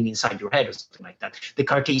movie screen inside your head or something like that. The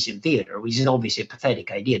Cartesian theater, which is obviously a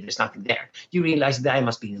pathetic idea. There's nothing there. You realize that I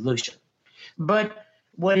must be an illusion. But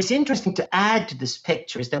what is interesting to add to this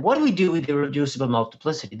picture is that what do we do with irreducible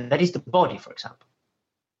multiplicity? That is the body, for example.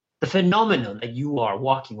 The phenomenon that you are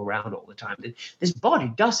walking around all the time. This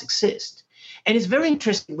body does exist. And it's very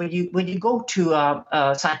interesting when you go to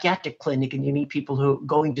a psychiatric clinic and you meet people who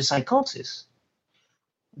go into psychosis.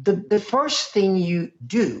 The first thing you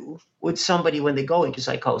do with somebody when they go into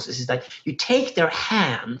psychosis is that you take their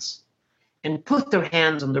hands and put their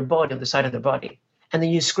hands on their body, on the side of their body, and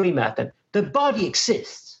then you scream at them, the body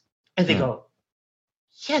exists. And they go,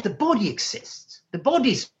 yeah, the body exists. The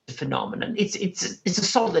body is a phenomenon. It's a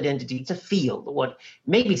solid entity. It's a field.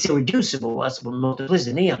 Maybe it's irreducible, as what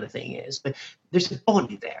multiplicity any other thing is, but there's a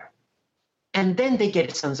body there. And then they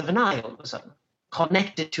get a sense of an I all of a sudden,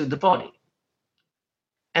 connected to the body.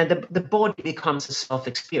 And the body becomes a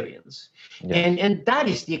self-experience. Yeah. And that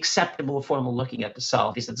is the acceptable form of looking at the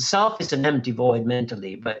self, is that the self is an empty void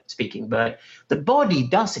mentally but the body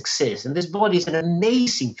does exist. And this body is an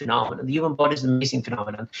amazing phenomenon. The human body is an amazing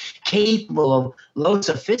phenomenon, capable of loads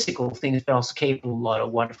of physical things, but also capable of a lot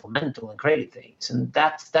of wonderful mental and creative things. And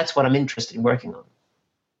that's what I'm interested in working on.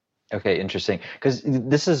 Okay, interesting. Because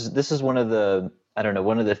this is one of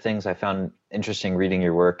the things I found interesting reading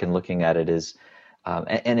your work and looking at it is,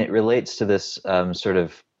 and it relates to this sort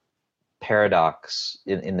of paradox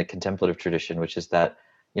in the contemplative tradition, which is that,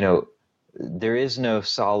 there is no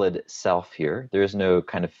solid self here. There is no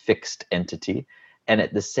kind of fixed entity. And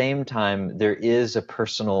at the same time, there is a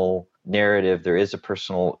personal narrative. There is a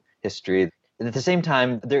personal history. And at the same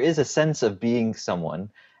time, there is a sense of being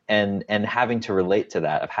someone and having to relate to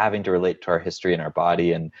that, of having to relate to our history and our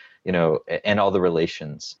body and, and all the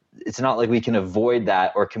relations. It's not like we can avoid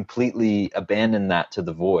that or completely abandon that to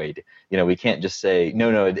the void. We can't just say,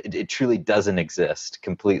 no, it truly doesn't exist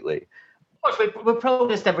completely. Of course, we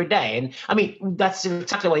protest every day. And I mean, that's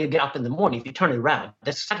exactly why you get up in the morning. If you turn it around,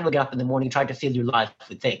 that's exactly why you get up in the morning, try to fill your life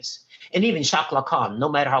with things. And even Jacques Lacan, no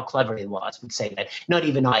matter how clever he was, would say that not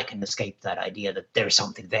even I can escape that idea that there's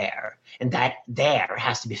something there. And that there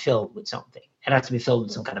has to be filled with something. It has to be filled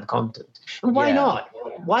with some kind of content. And why not?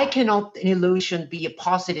 Why cannot an illusion be a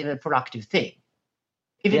positive and productive thing?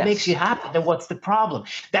 If it makes you happy, then what's the problem?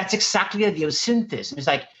 That's exactly the idea of synthesis. It's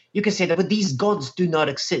like, you can say that, but these gods do not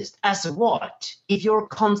exist. As what? If your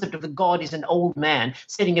concept of the god is an old man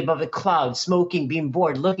sitting above a cloud, smoking, being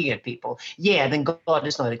bored, looking at people, then God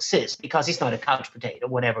does not exist because he's not a couch potato,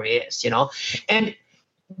 whatever he is, And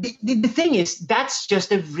the thing is, that's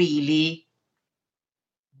just a really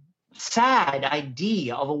sad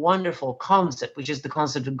idea of a wonderful concept, which is the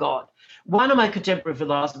concept of God. One of my contemporary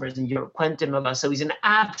philosophers in Europe, Quentin Melasseau, he's an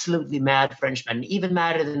absolutely mad Frenchman, even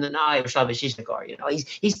madder than an Irish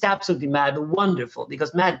Slavoj. He's absolutely mad, but wonderful,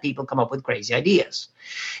 because mad people come up with crazy ideas.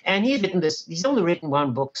 And he's only written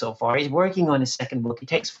one book so far. He's working on his second book. It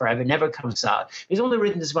takes forever, never comes out. He's only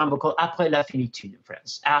written this one book called Après la finitude,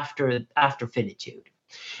 friends, after finitude.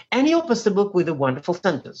 And he opens the book with a wonderful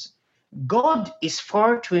sentence. God is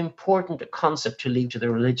far too important a concept to leave to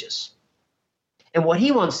the religious. And what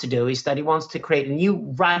he wants to do is that he wants to create a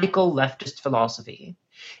new radical leftist philosophy.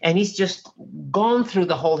 And he's just gone through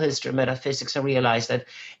the whole history of metaphysics and realized that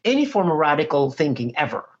any form of radical thinking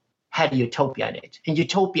ever had a utopia in it. And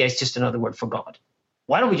utopia is just another word for God.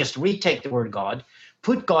 Why don't we just retake the word God,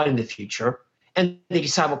 put God in the future, and they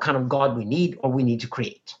decide what kind of God we need or we need to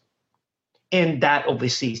create? And that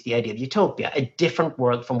obviously is the idea of utopia, a different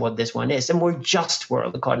world from what this one is, a more just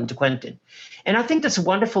world, according to Quentin. And I think that's a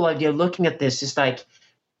wonderful idea. Looking at this is like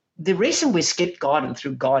the reason we skipped God and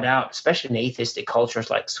threw God out, especially in atheistic cultures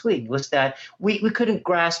like Sweden, was that we couldn't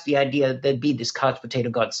grasp the idea that there'd be this couch potato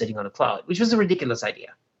God sitting on a cloud, which was a ridiculous idea.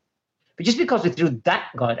 But just because we threw that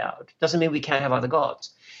God out doesn't mean we can't have other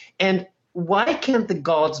gods. And why can't the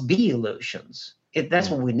gods be illusions? If that's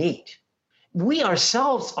what we need. We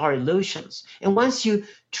ourselves are illusions. And once you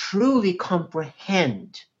truly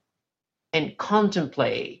comprehend and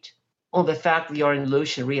contemplate on the fact that you're an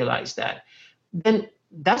illusion, realize that, then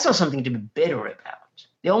that's not something to be bitter about.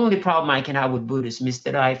 The only problem I can have with Buddhism is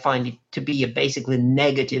that I find it to be a basically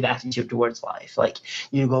negative attitude towards life. Like,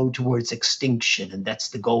 you go towards extinction and that's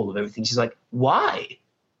the goal of everything. She's like, why?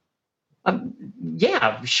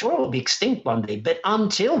 Yeah, sure, we'll be extinct one day, but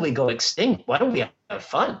until we go extinct, why don't we have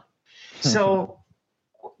fun? So,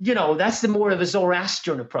 that's the more of a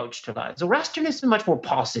Zoroastrian approach to life. Zoroastrianism is much more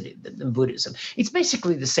positive than Buddhism. It's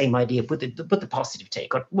basically the same idea, but the positive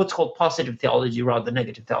take, or what's called positive theology rather than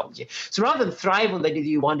negative theology. So rather than thrive on the idea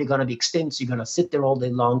you want, you're going to be extinct, so you're going to sit there all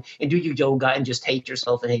day long and do your yoga and just hate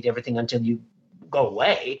yourself and hate everything until you go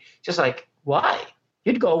away. Just like, why?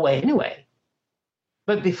 You'd go away anyway.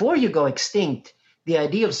 But before you go extinct, the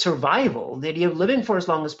idea of survival, the idea of living for as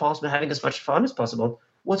long as possible, having as much fun as possible,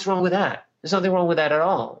 what's wrong with that? There's nothing wrong with that at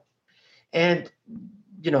all. And,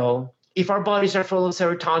 if our bodies are full of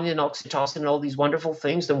serotonin and oxytocin and all these wonderful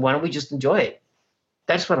things, then why don't we just enjoy it?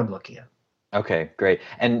 That's what I'm looking at. Okay, great.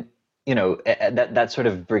 And, that sort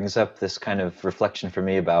of brings up this kind of reflection for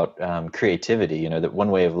me about creativity. That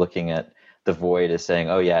one way of looking at the void is saying,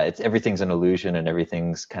 oh, yeah, everything's an illusion and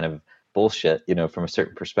everything's kind of bullshit, from a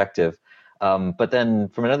certain perspective. But then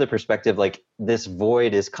from another perspective, like this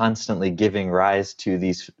void is constantly giving rise to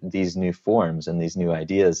these new forms and these new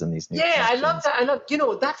ideas and these new I love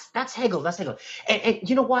that. That's Hegel. And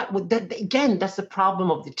you know what? Again, that's the problem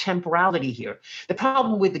of the temporality here. The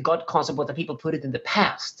problem with the God concept was that people put it in the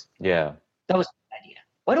past. Yeah. That was the idea.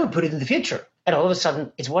 Why don't we put it in the future? And all of a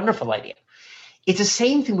sudden, it's a wonderful idea. It's the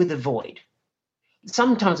same thing with the void.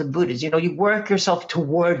 Sometimes in Buddhism, you work yourself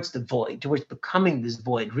towards the void, towards becoming this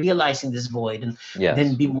void, realizing this void, and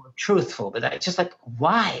then be more truthful. But it's just like,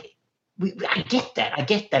 why? I get that.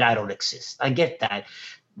 I don't exist. I get that.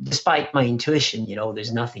 Despite my intuition,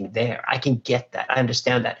 there's nothing there. I can get that. I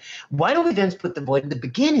understand that. Why don't we then put the void in the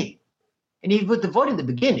beginning? And if you put the void in the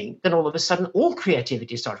beginning, then all of a sudden, all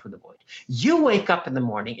creativity starts with the void. You wake up in the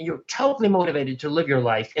morning and you're totally motivated to live your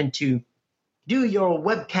life and to do your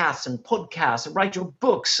webcasts and podcasts and write your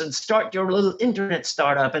books and start your little internet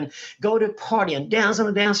startup and go to a party and dance on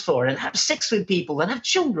the dance floor and have sex with people and have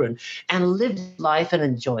children and live life and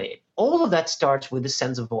enjoy it. All of that starts with a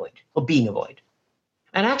sense of void, of being a void.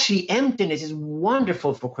 And actually, emptiness is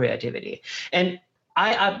wonderful for creativity. And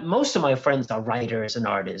most of my friends are writers and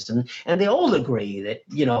artists, and they all agree that,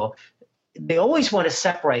 they always want to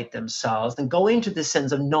separate themselves and go into the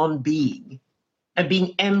sense of non-being and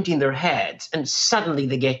being empty in their heads, and suddenly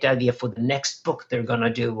they get the idea for the next book they're going to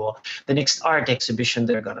do or the next art exhibition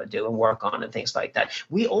they're going to do and work on and things like that.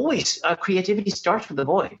 We always, creativity starts with the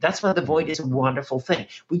void. That's why the void is a wonderful thing.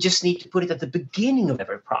 We just need to put it at the beginning of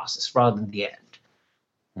every process rather than the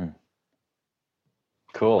end.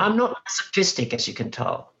 Cool. I'm not sophistic, as you can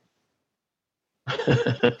tell.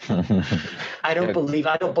 I don't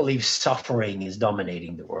believe suffering is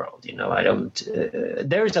dominating the world.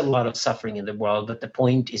 There's a lot of suffering in the world, but the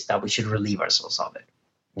point is that we should relieve ourselves of it.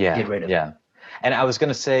 Get rid of it. And I was going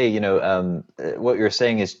to say, what you're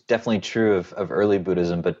saying is definitely true of early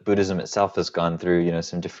Buddhism, but Buddhism itself has gone through,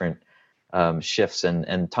 some different shifts,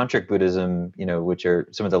 and Tantric Buddhism, which are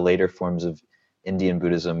some of the later forms of Indian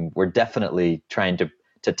Buddhism, were definitely trying to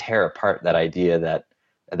tear apart that idea that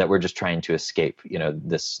that we're just trying to escape,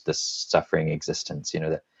 this suffering existence,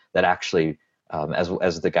 that actually,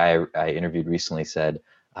 as the guy I interviewed recently said,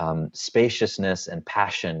 spaciousness and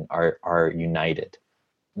passion are united.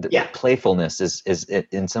 Yeah. Playfulness is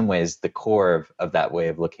in some ways the core of that way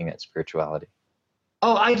of looking at spirituality.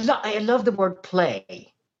 Oh, I love the word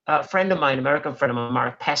play. A friend of mine, American friend of mine,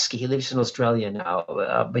 Mark Pesky, he lives in Australia now,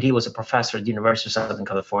 but he was a professor at the University of Southern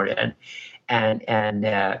California, and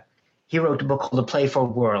he wrote a book called The Playful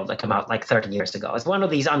World that came out like 30 years ago. It's one of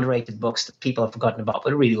these underrated books that people have forgotten about,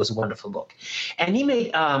 but it really was a wonderful book. And he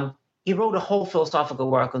wrote a whole philosophical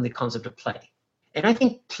work on the concept of play. And I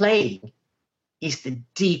think playing is the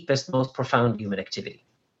deepest, most profound human activity,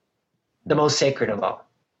 the most sacred of all.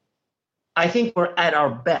 I think we're at our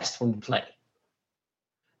best when we play.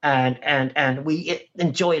 And we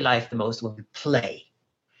enjoy life the most when we play.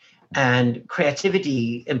 And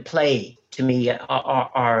creativity and play, to me,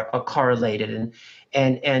 are correlated.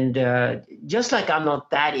 And just like I'm not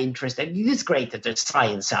that interested, it's great that there's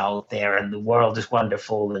science out there and the world is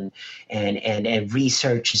wonderful and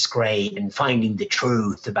research is great and finding the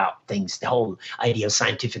truth about things, the whole idea of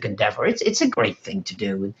scientific endeavor. It's a great thing to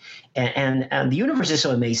do. And the universe is so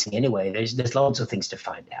amazing anyway. There's loads of things to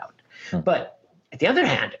find out. But on the other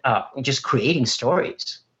hand, just creating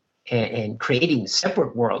stories and creating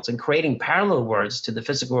separate worlds and creating parallel worlds to the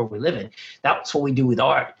physical world we live in. That's what we do with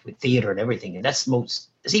art, with theater and everything. And it's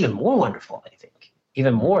even more wonderful, I think,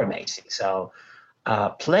 even more amazing. So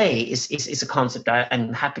play is a concept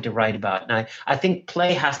I'm happy to write about. And I think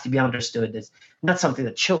play has to be understood as not something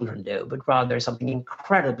that children do, but rather something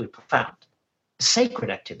incredibly profound. A sacred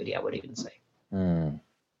activity, I would even say.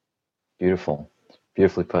 Beautiful.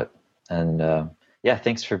 Beautifully put. And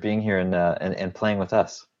thanks for being here and playing with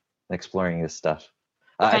us. Exploring this stuff.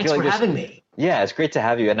 Thanks for having me. Yeah, it's great to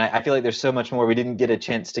have you. And I feel like there's so much more we didn't get a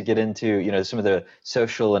chance to get into, some of the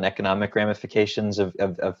social and economic ramifications of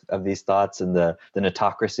these thoughts and the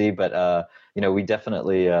notocracy. But, we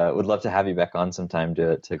definitely would love to have you back on sometime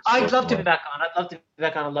to I'd love to be back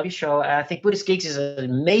on. I love your show. I think Buddhist Geeks is an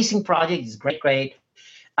amazing project. It's great.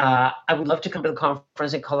 I would love to come to the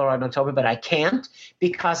conference in Colorado in October, but I can't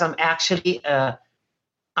because I'm actually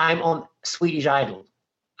I'm on Swedish Idol.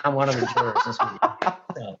 I'm one of the jurors in Sweden.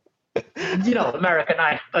 So, American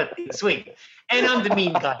Idol, but in Sweden. And I'm the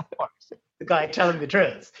mean guy, of course, the guy telling the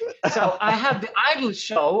truth. So I have the Idol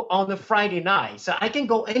show on the Friday night. So I can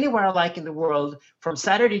go anywhere I like in the world from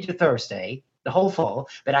Saturday to Thursday, the whole fall.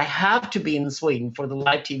 But I have to be in Sweden for the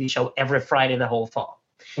live TV show every Friday the whole fall.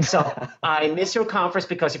 So I miss your conference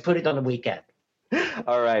because you put it on the weekend.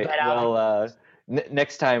 All right. Well,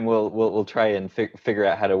 next time we'll try and figure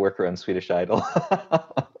out how to work around Swedish Idol.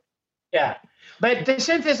 Yeah, but the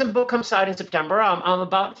Syntheism book comes out in September. I'm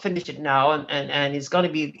about to finish it now, and it's going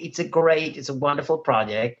to be. It's a wonderful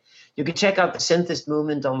project. You can check out the Syntheist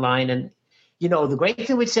movement online, and the great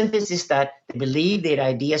thing with Syntheist is that they believe that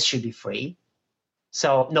ideas should be free,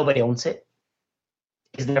 so nobody owns it.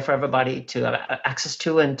 It's there for everybody to have access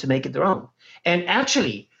to and to make it their own. And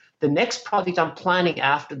actually, the next project I'm planning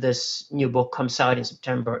after this new book comes out in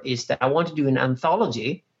September is that I want to do an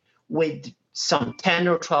anthology with some 10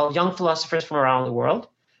 or 12 young philosophers from around the world.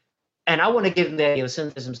 And I want to give them the idea of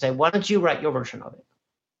Syntheism and say, why don't you write your version of it?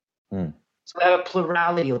 So we have a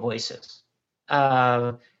plurality of voices.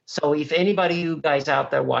 So if anybody you guys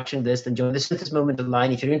out there watching this, then join the Syntheist movement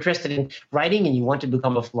online. If you're interested in writing and you want to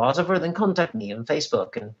become a philosopher, then contact me on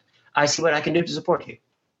Facebook and I see what I can do to support you.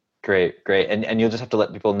 Great. And you'll just have to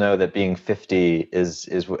let people know that being 50 is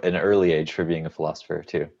an early age for being a philosopher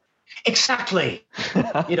too. Exactly.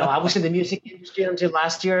 I was in the music industry until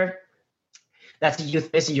last year. That's a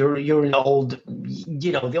youth business. You're an old,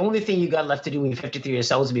 the only thing you got left to do when you're 53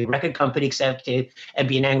 years old is be a record company executive and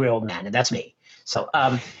be an angry old man. And that's me. So,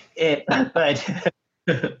 but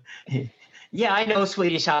yeah, I know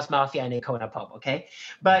Swedish House Mafia and Icona Pub, okay?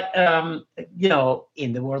 But,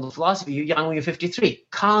 in the world of philosophy, you're young when you're 53.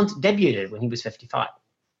 Kant debuted when he was 55.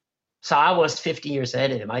 So I was 50 years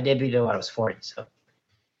ahead of him. I debuted when I was 40.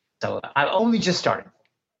 So I only just started.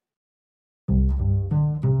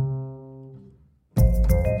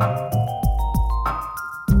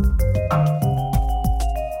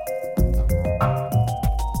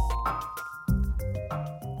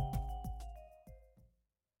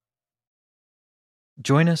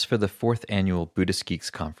 Join us for the 4th annual Buddhist Geeks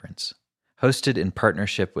Conference, hosted in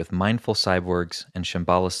partnership with Mindful Cyborgs and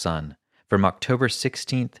Shambhala Sun from October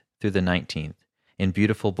 16th through the 19th in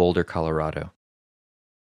beautiful Boulder, Colorado.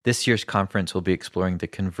 This year's conference will be exploring the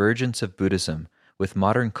convergence of Buddhism with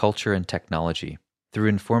modern culture and technology through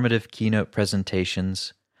informative keynote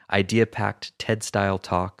presentations, idea-packed TED-style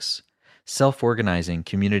talks, self-organizing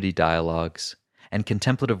community dialogues, and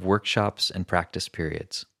contemplative workshops and practice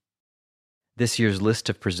periods. This year's list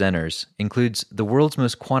of presenters includes the world's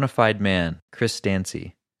most quantified man, Chris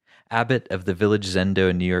Dancy, abbot of the Village Zendo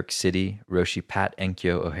in New York City, Roshi Pat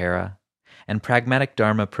Enkyo O'Hara, and pragmatic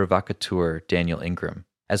Dharma provocateur Daniel Ingram,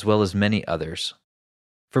 as well as many others.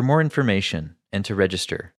 For more information and to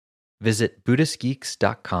register, visit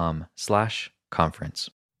buddhistgeeks.com/conference.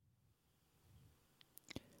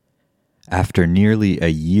 After nearly a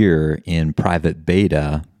year in private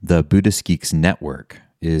beta, the Buddhist Geeks Network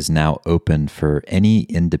is now open for any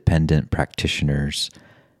independent practitioners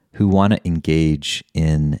who want to engage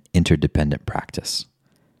in interdependent practice.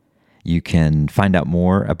 You can find out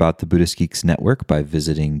more about the Buddhist Geeks Network by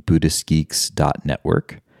visiting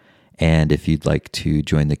buddhistgeeks.network. And if you'd like to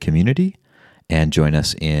join the community and join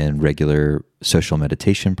us in regular social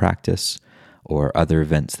meditation practice or other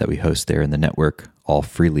events that we host there in the network, all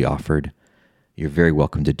freely offered, you're very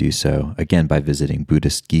welcome to do so, again, by visiting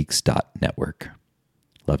buddhistgeeks.network.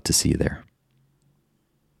 Love to see you there.